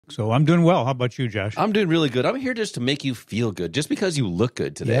So I'm doing well. How about you, Josh? I'm doing really good. I'm here just to make you feel good, just because you look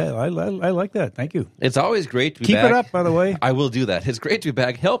good today. Yeah, I like that. Thank you. It's always great to be Keep back. it up, by the way. I will do that. It's great to be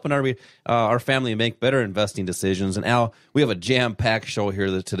back, helping our family make better investing decisions. And Al, we have a jam-packed show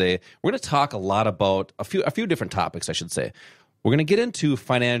here today. We're going to talk a lot about a few different topics, I should say. We're going to get into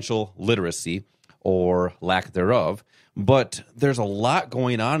financial literacy, or lack thereof. But there's a lot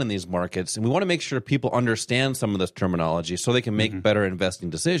going on in these markets, and we want to make sure people understand some of this terminology so they can make better investing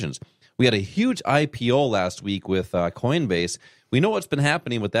decisions. We had a huge IPO last week with Coinbase. We know what's been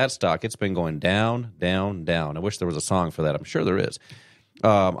happening with that stock. It's been going down, down, down. I wish there was a song for that. I'm sure there is.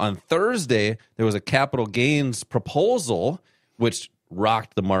 On Thursday, there was a capital gains proposal, which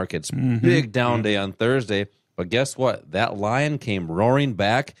rocked the markets. Big down day on Thursday. But guess what? That lion came roaring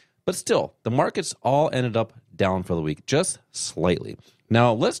back. But still, the markets all ended up down for the week, just slightly.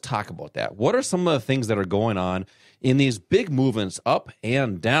 Now, let's talk about that. What are some of the things that are going on in these big movements up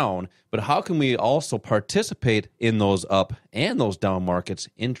and down, but how can we also participate in those up and those down markets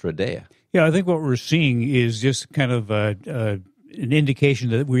intraday? Yeah, I think what we're seeing is just kind of an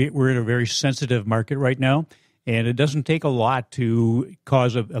indication that we're in a very sensitive market right now, and it doesn't take a lot to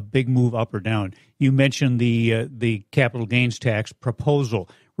cause a big move up or down. You mentioned the capital gains tax proposal.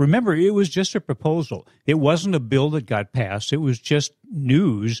 Remember, it was just a proposal. It wasn't a bill that got passed. It was just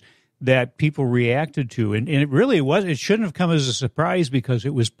news that people reacted to. And it really was. It shouldn't have come as a surprise because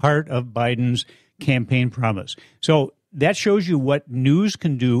it was part of Biden's campaign promise. So that shows you what news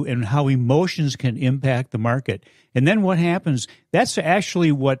can do and how emotions can impact the market. And then what happens, that's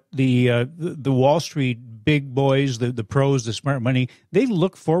actually what the Wall Street big boys, the pros, the smart money, they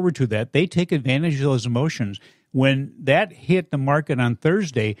look forward to that. They take advantage of those emotions. When that hit the market on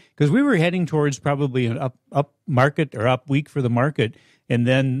Thursday, because we were heading towards probably an up market or up week for the market, and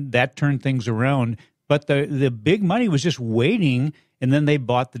then that turned things around. But the big money was just waiting, and then they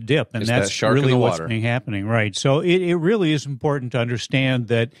bought the dip, and that's really what's been happening, right? So it really is important to understand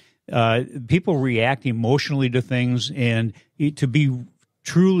that people react emotionally to things, and to be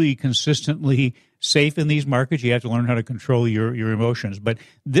truly consistently safe in these markets, you have to learn how to control your emotions. But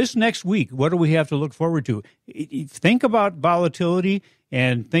this next week, what do we have to look forward to? Think about volatility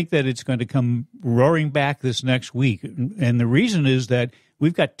and think that it's going to come roaring back this next week. And the reason is that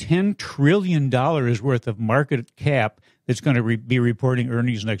we've got $10 trillion worth of market cap that's going to be reporting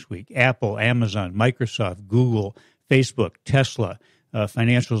earnings next week. Apple, Amazon, Microsoft, Google, Facebook, Tesla,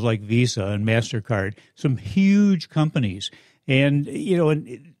 financials like Visa and MasterCard, some huge companies. And,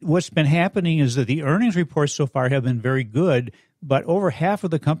 and what's been happening is that the earnings reports so far have been very good, but over half of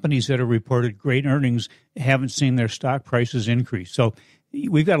the companies that have reported great earnings haven't seen their stock prices increase. So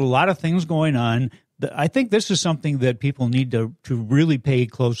we've got a lot of things going on. I think this is something that people need to really pay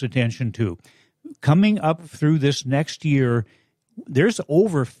close attention to. Coming up through this next year, there's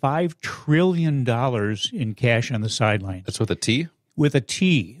over $5 trillion in cash on the sidelines. That's with a T? With a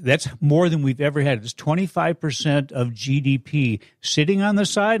T. That's more than we've ever had. It's 25% of GDP sitting on the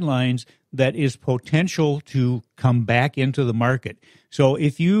sidelines that is potential to come back into the market. So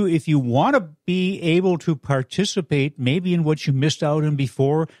if you want to be able to participate maybe in what you missed out on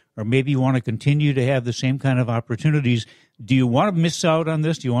before, or maybe you want to continue to have the same kind of opportunities, do you want to miss out on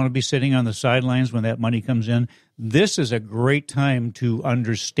this? Do you want to be sitting on the sidelines when that money comes in? This is a great time to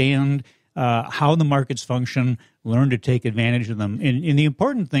understand how the markets function, learn to take advantage of them. And the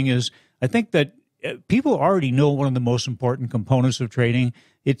important thing is, I think that people already know one of the most important components of trading.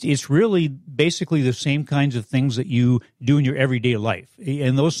 It's really basically the same kinds of things that you do in your everyday life.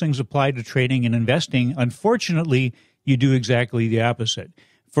 And those things apply to trading and investing. Unfortunately, you do exactly the opposite.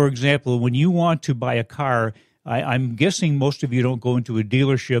 For example, when you want to buy a car, I'm guessing most of you don't go into a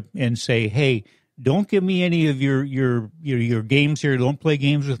dealership and say, hey, don't give me any of your games here. Don't play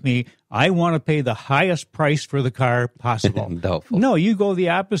games with me. I want to pay the highest price for the car possible. Doubtful. No, you go the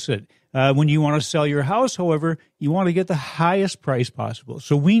opposite. When you want to sell your house, however, you want to get the highest price possible.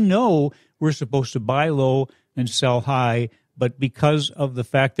 So we know we're supposed to buy low and sell high, but because of the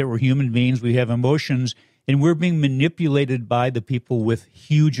fact that we're human beings, we have emotions, and we're being manipulated by the people with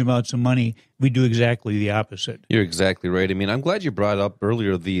huge amounts of money, we do exactly the opposite. You're exactly right. I mean, I'm glad you brought up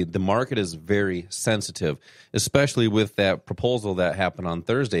earlier the market is very sensitive, especially with that proposal that happened on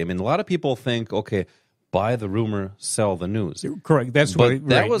Thursday. I mean, a lot of people think, okay, buy the rumor, sell the news. Correct.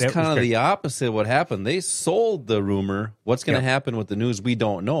 That was kind of the opposite of what happened. They sold the rumor. What's going to happen with the news, we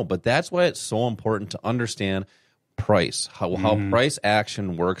don't know. But that's why it's so important to understand price, how price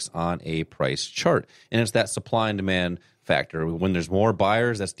action works on a price chart. And it's that supply and demand factor. When there's more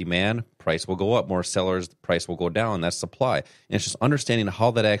buyers, that's demand, price will go up. More sellers, the price will go down, that's supply. And it's just understanding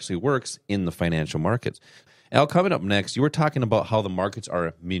how that actually works in the financial markets. Al, coming up next, you were talking about how the markets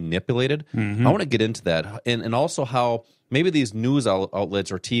are manipulated. I want to get into that, and also how maybe these news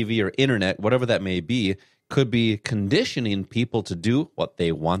outlets or TV or internet, whatever that may be, could be conditioning people to do what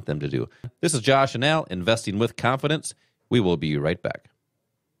they want them to do. This is Josh and Al, Investing with Confidence. We will be right back.